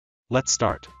Let's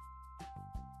start.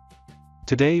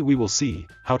 Today we will see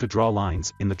how to draw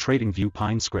lines in the Tradingview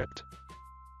pinescript.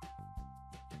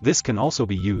 This can also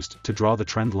be used to draw the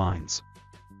trend lines.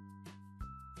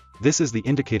 This is the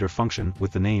indicator function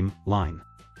with the name line.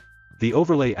 The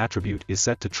overlay attribute is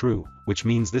set to true, which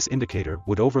means this indicator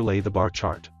would overlay the bar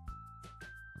chart.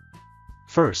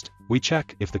 First, we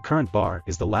check if the current bar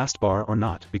is the last bar or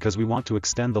not because we want to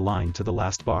extend the line to the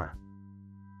last bar.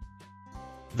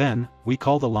 Then, we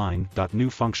call the line.new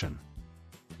function.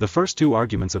 The first two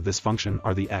arguments of this function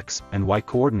are the x and y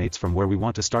coordinates from where we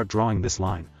want to start drawing this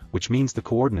line, which means the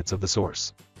coordinates of the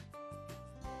source.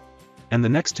 And the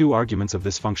next two arguments of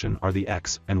this function are the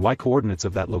x and y coordinates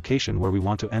of that location where we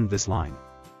want to end this line,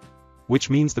 which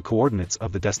means the coordinates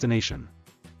of the destination.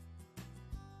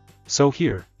 So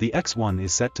here, the x1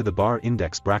 is set to the bar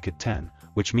index bracket 10,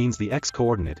 which means the x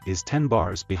coordinate is 10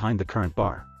 bars behind the current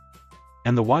bar.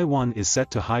 And the y1 is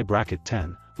set to high bracket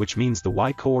 10, which means the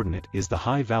y coordinate is the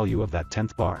high value of that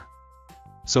 10th bar.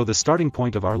 So the starting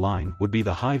point of our line would be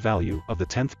the high value of the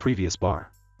 10th previous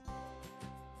bar.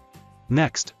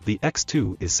 Next, the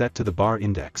x2 is set to the bar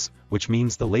index, which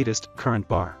means the latest current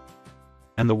bar.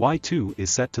 And the y2 is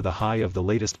set to the high of the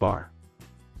latest bar.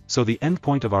 So the end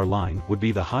point of our line would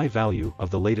be the high value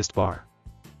of the latest bar.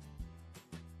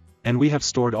 And we have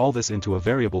stored all this into a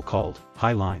variable called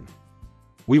highLine.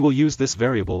 We will use this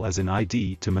variable as an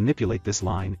ID to manipulate this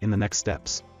line in the next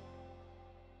steps.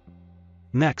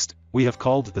 Next, we have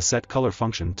called the setColor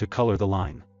function to color the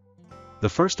line. The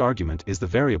first argument is the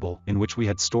variable in which we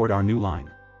had stored our new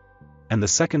line. And the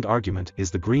second argument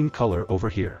is the green color over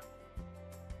here.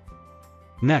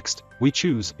 Next, we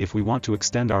choose if we want to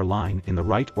extend our line in the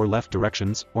right or left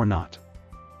directions or not.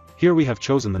 Here we have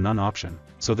chosen the none option,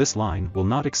 so this line will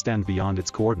not extend beyond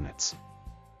its coordinates.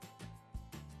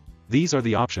 These are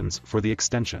the options for the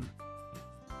extension.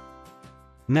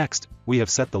 Next, we have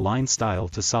set the line style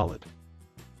to solid.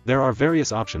 There are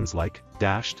various options like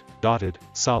dashed, dotted,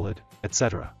 solid,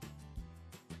 etc.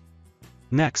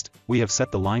 Next, we have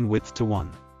set the line width to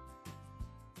 1.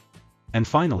 And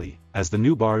finally, as the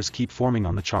new bars keep forming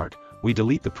on the chart, we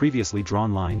delete the previously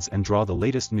drawn lines and draw the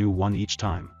latest new one each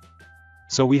time.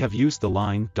 So we have used the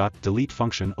line.delete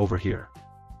function over here.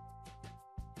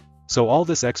 So all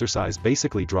this exercise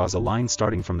basically draws a line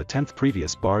starting from the 10th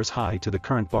previous bar's high to the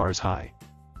current bar's high.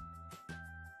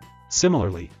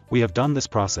 Similarly, we have done this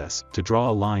process to draw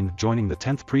a line joining the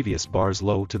 10th previous bar's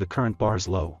low to the current bar's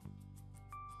low.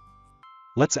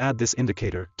 Let's add this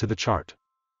indicator to the chart.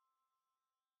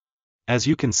 As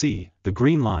you can see, the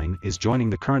green line is joining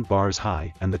the current bar's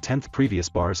high and the 10th previous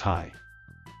bar's high.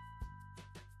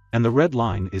 And the red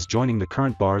line is joining the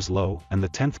current bar's low and the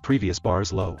 10th previous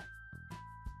bar's low.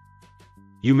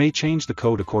 You may change the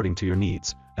code according to your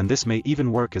needs, and this may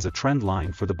even work as a trend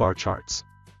line for the bar charts.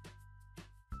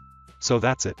 So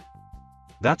that's it.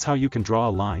 That's how you can draw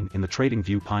a line in the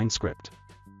Tradingview pinescript.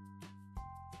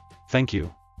 Thank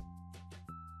you.